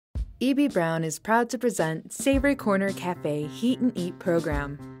EB Brown is proud to present Savory Corner Cafe Heat and Eat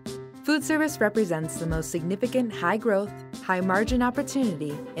program. Food service represents the most significant high-growth, high-margin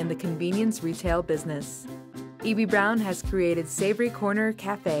opportunity in the convenience retail business. EB Brown has created Savory Corner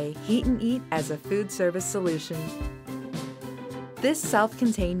Cafe Heat and Eat as a food service solution. This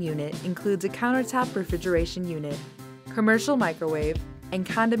self-contained unit includes a countertop refrigeration unit, commercial microwave, and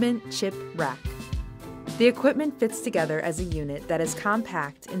condiment chip rack. The equipment fits together as a unit that is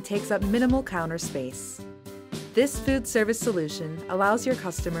compact and takes up minimal counter space. This food service solution allows your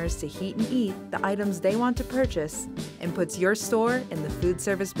customers to heat and eat the items they want to purchase and puts your store in the food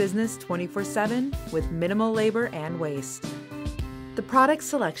service business 24/7 with minimal labor and waste. The product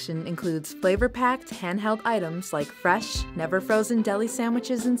selection includes flavor-packed handheld items like fresh, never-frozen deli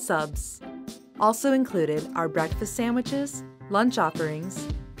sandwiches and subs. Also included are breakfast sandwiches, lunch offerings,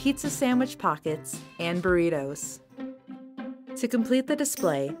 pizza sandwich pockets, and burritos. To complete the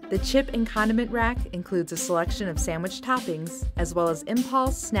display, the chip and condiment rack includes a selection of sandwich toppings as well as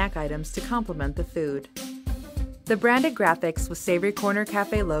impulse snack items to complement the food. The branded graphics with Savory Corner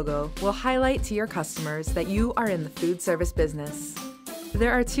Cafe logo will highlight to your customers that you are in the food service business.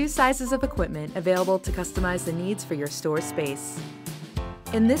 There are 2 sizes of equipment available to customize the needs for your store space.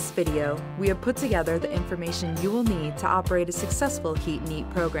 In this video, we have put together the information you will need to operate a successful Heat and Eat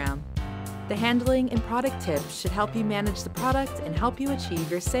program. The handling and product tips should help you manage the product and help you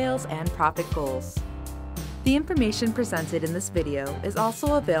achieve your sales and profit goals. The information presented in this video is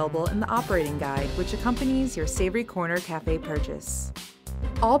also available in the operating guide which accompanies your Savory Corner Cafe purchase.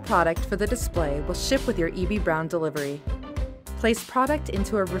 All product for the display will ship with your EB Brown delivery. Place product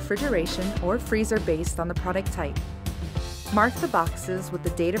into a refrigeration or freezer based on the product type. Mark the boxes with the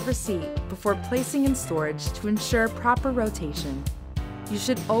date of receipt before placing in storage to ensure proper rotation. You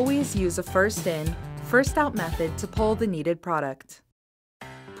should always use a first in, first out method to pull the needed product.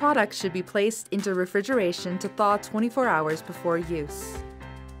 Product should be placed into refrigeration to thaw 24 hours before use.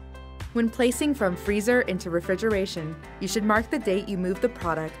 When placing from freezer into refrigeration, you should mark the date you moved the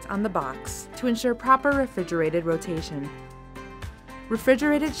product on the box to ensure proper refrigerated rotation.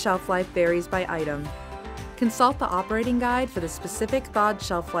 Refrigerated shelf life varies by item. Consult the operating guide for the specific thawed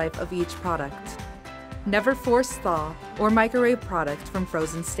shelf life of each product. Never force thaw or microwave product from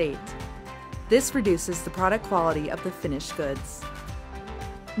frozen state. This reduces the product quality of the finished goods.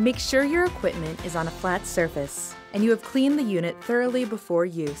 Make sure your equipment is on a flat surface and you have cleaned the unit thoroughly before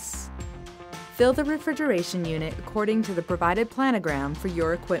use. Fill the refrigeration unit according to the provided planogram for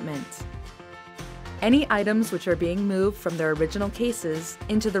your equipment. Any items which are being moved from their original cases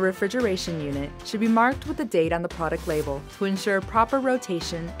into the refrigeration unit should be marked with the date on the product label to ensure proper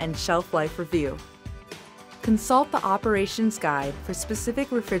rotation and shelf life review. Consult the operations guide for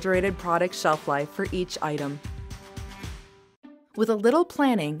specific refrigerated product shelf life for each item. With a little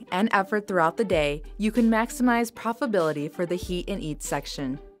planning and effort throughout the day, you can maximize profitability for the Heat and Eat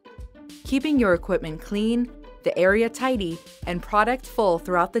section. Keeping your equipment clean, the area tidy, and product full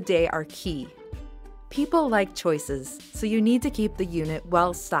throughout the day are key. People like choices, so you need to keep the unit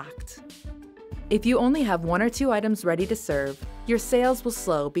well stocked. If you only have 1 or 2 items ready to serve, your sales will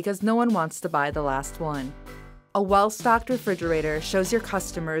slow because no one wants to buy the last one. A well-stocked refrigerator shows your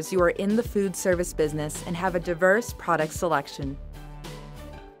customers you are in the food service business and have a diverse product selection.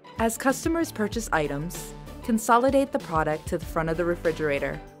 As customers purchase items, consolidate the product to the front of the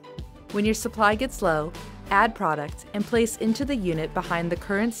refrigerator. When your supply gets low, add product and place into the unit behind the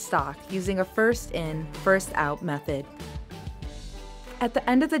current stock using a first in, first out method. At the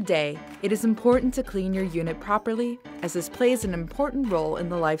end of the day, it is important to clean your unit properly as this plays an important role in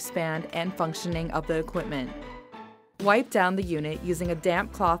the lifespan and functioning of the equipment. Wipe down the unit using a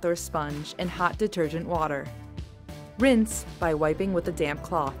damp cloth or sponge and hot detergent water. Rinse by wiping with a damp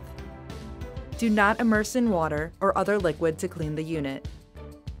cloth. Do not immerse in water or other liquid to clean the unit.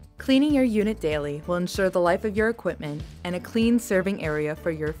 Cleaning your unit daily will ensure the life of your equipment and a clean serving area for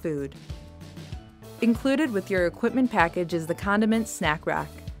your food. Included with your equipment package is the condiment snack rack.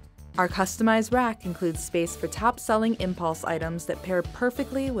 Our customized rack includes space for top-selling impulse items that pair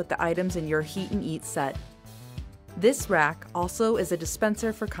perfectly with the items in your Heat and Eat set. This rack also is a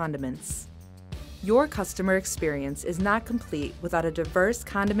dispenser for condiments. Your customer experience is not complete without a diverse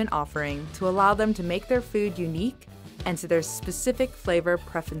condiment offering to allow them to make their food unique and to their specific flavor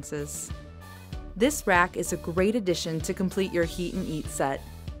preferences. This rack is a great addition to complete your Heat and Eat set.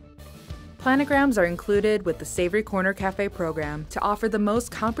 Planograms are included with the Savory Corner Cafe program to offer the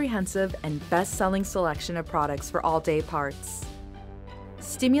most comprehensive and best-selling selection of products for all day parts.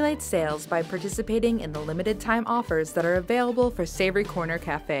 Stimulate sales by participating in the limited time offers that are available for Savory Corner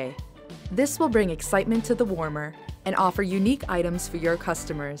Cafe. This will bring excitement to the warmer and offer unique items for your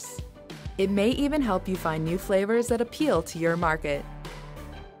customers. It may even help you find new flavors that appeal to your market.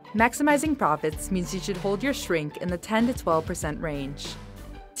 Maximizing profits means you should hold your shrink in the 10 to 12% range.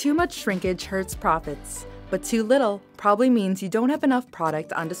 Too much shrinkage hurts profits, but too little probably means you don't have enough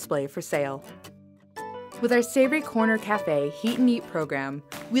product on display for sale. With our Savory Corner Cafe Heat and Eat program,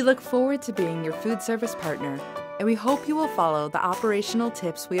 we look forward to being your food service partner, and we hope you will follow the operational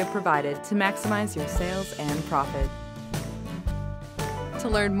tips we have provided to maximize your sales and profit. To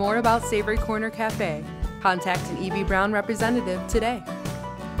learn more about Savory Corner Cafe, contact an EB Brown representative today.